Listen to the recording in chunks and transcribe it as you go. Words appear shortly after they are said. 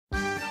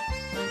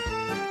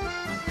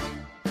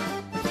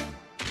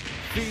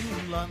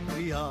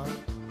Finlandia,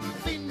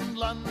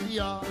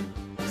 Finlandia,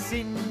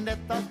 sinne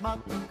taas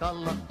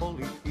matkalla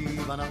oli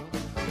Iivana.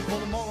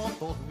 Kun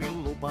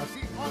Molotoffin lupasi,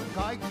 on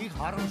kaikki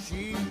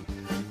harshi.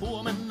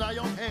 Huomenna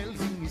jo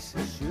Helsingissä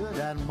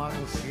syödään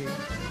marssi.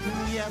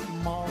 Njet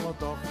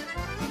Molotoff,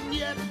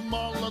 Njet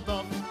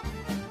Molotoff,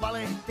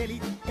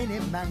 valehtelit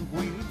enemmän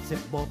kuin itse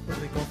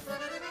Bobrikov.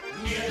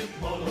 Njet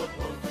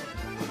Molotoff,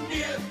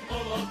 Njet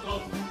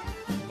Molotoff,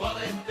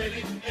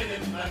 valehtelit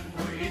enemmän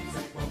kuin itse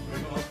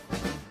Bobrikov.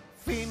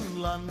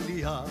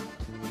 Finlandia,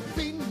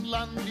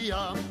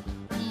 Finlandia,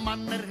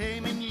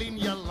 Mannerheimin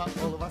linjalla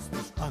ol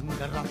vastus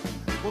ankara.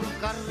 Kun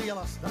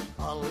Karjalasta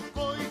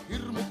alkoi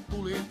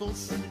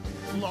hirmutulitus,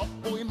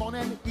 loppui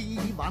monen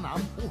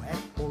Iivanan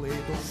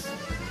puhepolitus.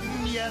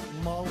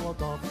 Njet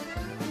Molotoff,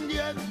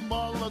 Njet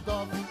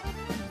Molotoff,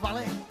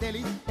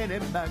 valehteli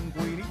enemmän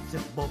kuin itse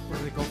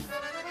Bobrikov.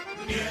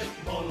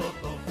 Njet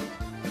Molotoff,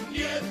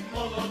 Njet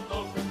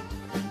Molotoff,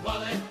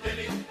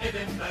 valehteli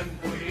enemmän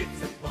kuin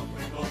itse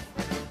Bobrikov.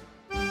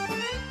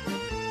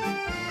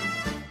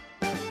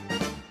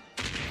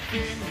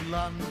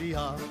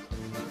 Finlandia,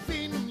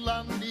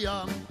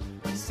 Finlandia,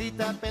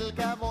 sitä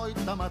pelkää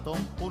voittamaton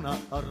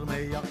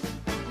puna-armeija.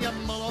 Ja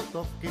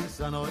Molotovkin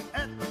sanoi,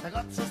 että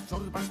katso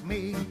sorpas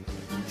miin,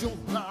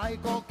 juhla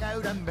aikoo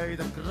käydä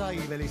meitä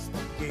Kraivelista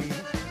kiinni.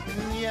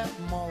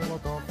 Njet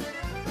Molotoff,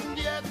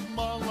 Njet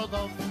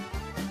Molotoff,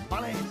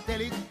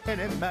 valehtelit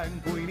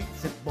enemmän kuin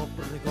itse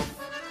Bobrikov.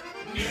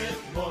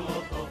 Njet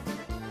Molotoff,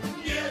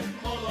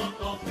 Njet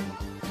Molotoff,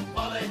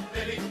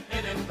 valehtelit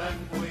enemmän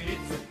kuin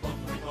itse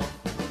Bobrikov.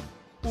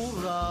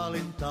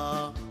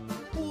 Uraalintaa,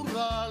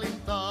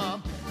 Uraalintaa,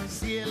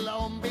 siellä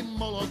on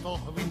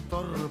Molotovin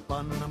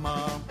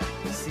torpanmaa.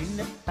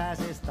 Sinne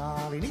pääsee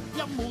Stalinit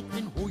ja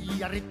muutkin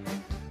huijarit,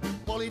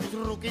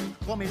 politrukit,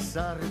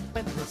 komissaarit,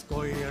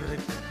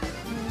 petroskoijarit.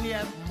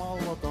 Njet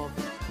Molotoff,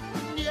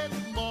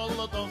 Njet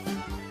Molotoff,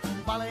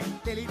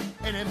 valehtelit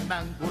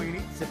enemmän kuin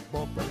itse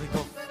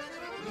Bobrikov.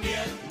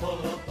 Njet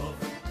Molotoff,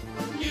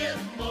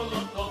 Njet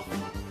Molotoff,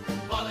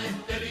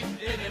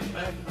 valehtelit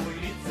enemmän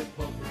kuin itse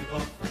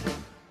Bobrikov.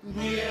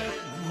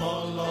 Njet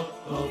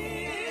Molotoff,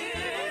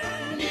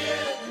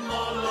 Njet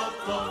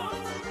Molotoff,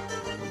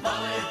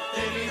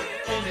 valehtelit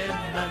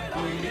enemmän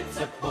kuin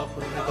itse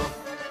Bobrikov.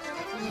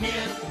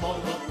 Njet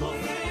Molotoff,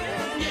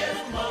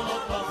 Njet Molotoff.